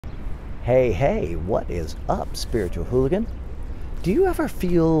Hey, hey, what is up, spiritual hooligan? Do you ever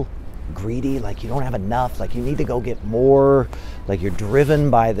feel greedy, like you don't have enough, like you need to go get more, like you're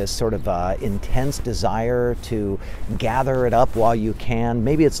driven by this sort of intense desire to gather it up while you can?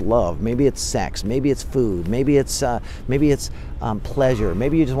 Maybe it's love, maybe it's sex, maybe it's food, maybe it's pleasure,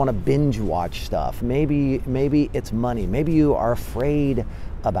 maybe you just want to binge watch stuff, maybe it's money, maybe you are afraid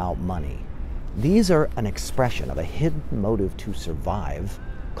about money. These are an expression of a hidden motive to survive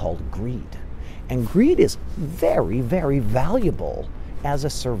called greed. And greed is very, very valuable as a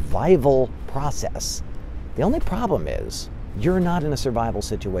survival process. The only problem is you're not in a survival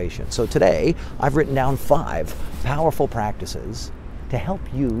situation. So today, I've written down 5 powerful practices to help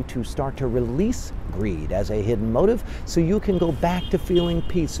you to start to release greed as a hidden motive so you can go back to feeling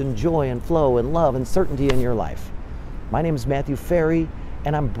peace and joy and flow and love and certainty in your life. My name is Matthew Ferry,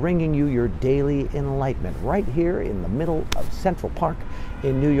 and I'm bringing you your daily enlightenment right here in the middle of Central Park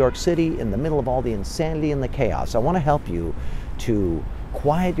in New York City, in the middle of all the insanity and the chaos. I want to help you to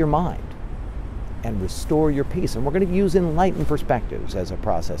quiet your mind and restore your peace. And we're going to use enlightened perspectives as a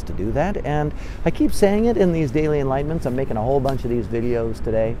process to do that. And I keep saying it in these daily enlightenments. I'm making a whole bunch of these videos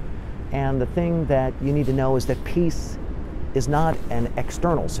today. And the thing that you need to know is that peace is not an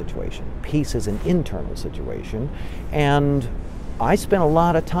external situation. Peace is an internal situation. And I spent a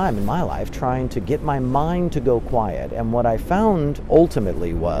lot of time in my life trying to get my mind to go quiet. And what I found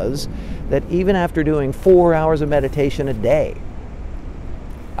ultimately was that even after doing 4 hours of meditation a day,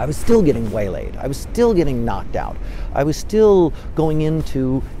 I was still getting waylaid. I was still getting knocked out. I was still going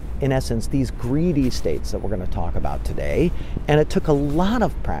into, in essence, these greedy states that we're going to talk about today. And it took a lot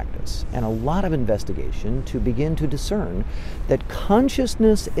of practice and a lot of investigation to begin to discern that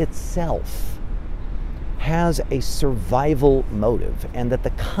consciousness itself has a survival motive, and that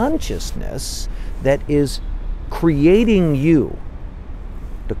the consciousness that is creating you,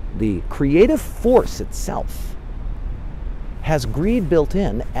 the creative force itself, has greed built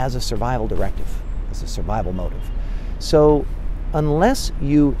in as a survival directive, as a survival motive. So unless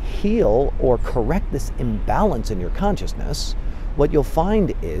you heal or correct this imbalance in your consciousness, what you'll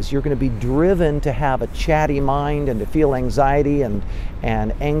find is you're going to be driven to have a chatty mind and to feel anxiety and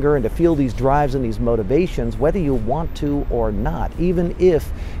anger and to feel these drives and these motivations, whether you want to or not. Even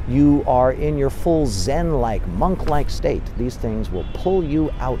if you are in your full Zen-like, monk-like state, these things will pull you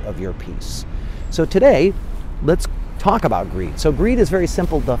out of your peace. So today, let's talk about greed. So greed is very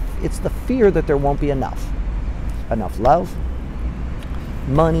simple. It's the fear that there won't be enough. Enough love,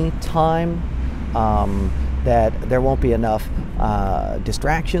 money, time, that there won't be enough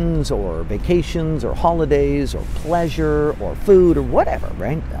distractions or vacations or holidays or pleasure or food or whatever,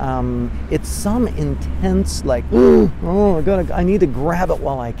 right? It's some intense, like, I need to grab it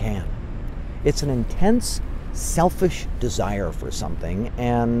while I can. It's an intense, selfish desire for something,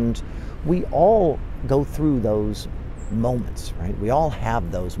 and we all go through those moments, right? We all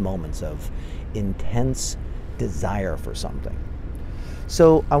have those moments of intense desire for something.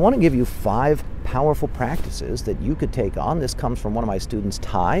 So I want to give you 5 powerful practices that you could take on. This comes from one of my students,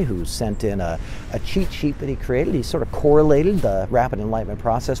 Ty, who sent in a cheat sheet that he created. He sort of correlated the rapid enlightenment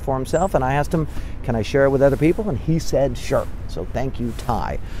process for himself, and I asked him, can I share it with other people? And he said, sure. So thank you,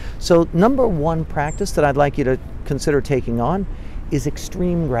 Ty. So number 1 practice that I'd like you to consider taking on is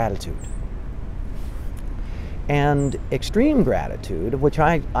extreme gratitude. And extreme gratitude, which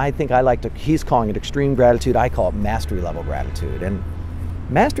I think I like to, he's calling it extreme gratitude, I call it mastery level gratitude. And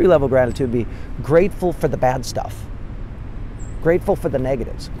mastery level gratitude would be grateful for the bad stuff, grateful for the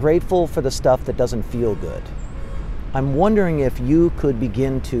negatives, grateful for the stuff that doesn't feel good. I'm wondering if you could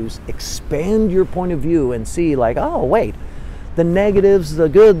begin to expand your point of view and see, like, oh wait, the negatives, the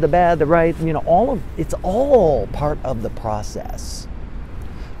good, the bad, the right, it's all part of the process.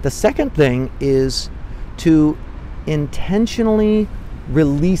 The second thing is to intentionally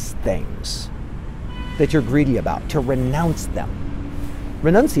release things that you're greedy about, to renounce them.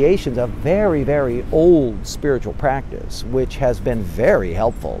 Renunciation is a very, very old spiritual practice, which has been very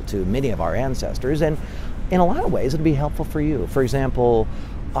helpful to many of our ancestors, and in a lot of ways it'll be helpful for you. For example,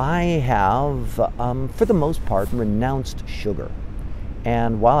 I have, for the most part, renounced sugar.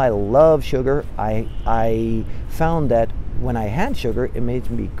 And while I love sugar, I found that when I had sugar, it made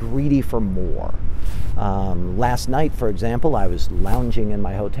me greedy for more. Last night, for example, I was lounging in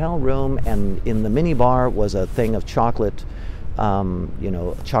my hotel room, and in the minibar was a thing of chocolate,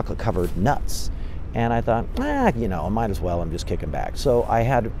 chocolate-covered nuts. And I thought, I might as well, I'm just kicking back. So I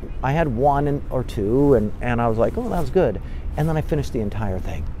had 1 or 2, and I was like, oh, that was good. And then I finished the entire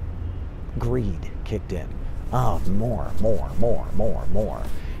thing. Greed kicked in. Oh, more.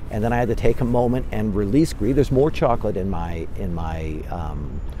 And then I had to take a moment and release greed. There's more chocolate in my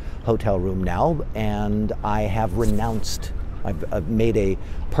hotel room now, and I have renounced. I've made a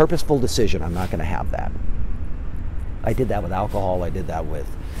purposeful decision. I'm not going to have that. I did that with alcohol. I did that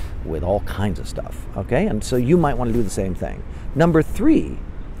with all kinds of stuff. Okay, and so you might want to do the same thing. Number 3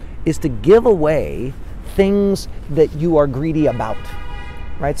 is to give away things that you are greedy about.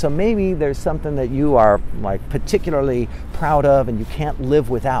 Right? So maybe there's something that you are like particularly proud of and you can't live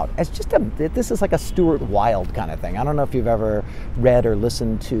without. This is like a Stuart Wilde kind of thing. I don't know if you've ever read or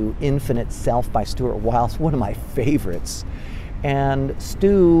listened to Infinite Self by Stuart Wilde. It's one of my favorites. And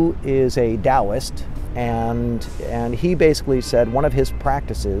Stu is a Taoist, and he basically said one of his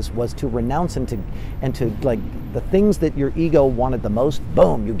practices was to renounce and to like the things that your ego wanted the most,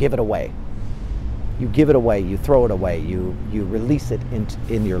 boom, you give it away. You give it away, you throw it away, you release it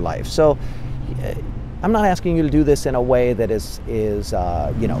in your life. So I'm not asking you to do this in a way that is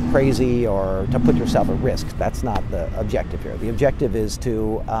crazy or to put yourself at risk. That's not the objective here. The objective is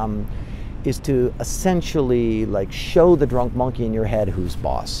to essentially like show the drunk monkey in your head who's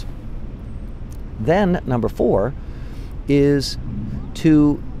boss. Then number 4 is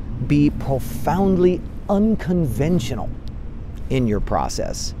to be profoundly unconventional in your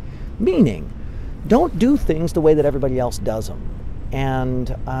process, meaning don't do things the way that everybody else does them,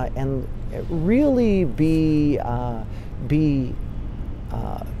 and really be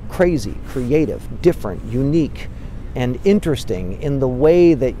crazy, creative, different, unique, and interesting in the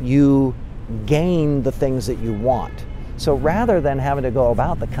way that you gain the things that you want. So rather than having to go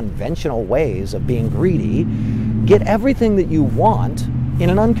about the conventional ways of being greedy, get everything that you want in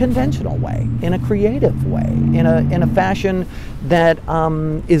an unconventional way, in a creative way, in a fashion that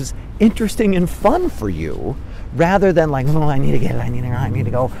is interesting and fun for you, rather than like, oh, I need to get it, I need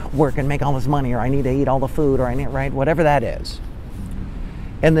to go work and make all this money, or I need to eat all the food, or I need, right, whatever that is.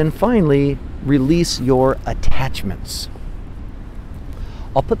 And then finally, release your attachments.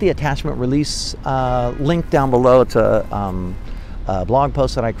 I'll put the attachment release link down below. It's a blog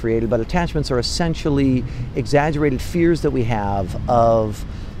post that I created, but attachments are essentially exaggerated fears that we have of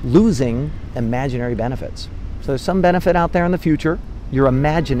losing imaginary benefits. So there's some benefit out there in the future. You're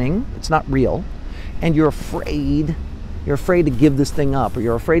imagining, it's not real, and you're afraid to give this thing up, or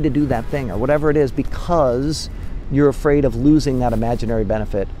you're afraid to do that thing, or whatever it is, because you're afraid of losing that imaginary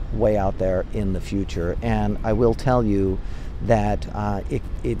benefit way out there in the future. And I will tell you that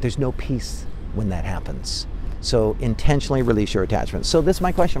there's no peace when that happens. So intentionally release your attachments. So this is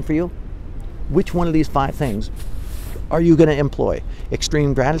my question for you. Which one of these 5 things are you going to employ?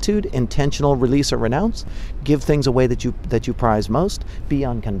 Extreme gratitude, intentional release or renounce, give things away that you prize most, be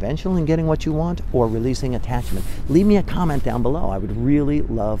unconventional in getting what you want, or releasing attachment? Leave me a comment down below. I would really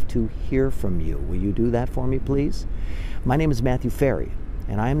love to hear from you. Will you do that for me, please? My name is Matthew Ferry,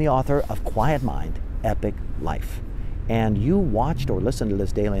 and I am the author of Quiet Mind, Epic Life. And you watched or listened to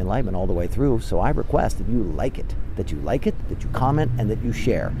this Daily Enlightenment all the way through, so I request that you like it, that you comment, and that you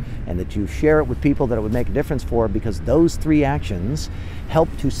share. And that you share it with people that it would make a difference for, because those 3 actions help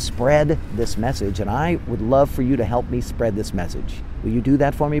to spread this message, and I would love for you to help me spread this message. Will you do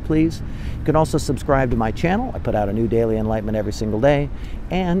that for me, please? You can also subscribe to my channel. I put out a new Daily Enlightenment every single day,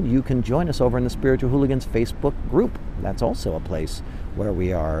 and you can join us over in the Spiritual Hooligans Facebook group. That's also a place where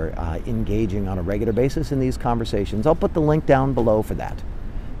we are engaging on a regular basis in these conversations. I'll put the link down below for that.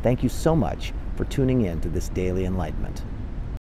 Thank you so much for tuning in to this Daily Enlightenment.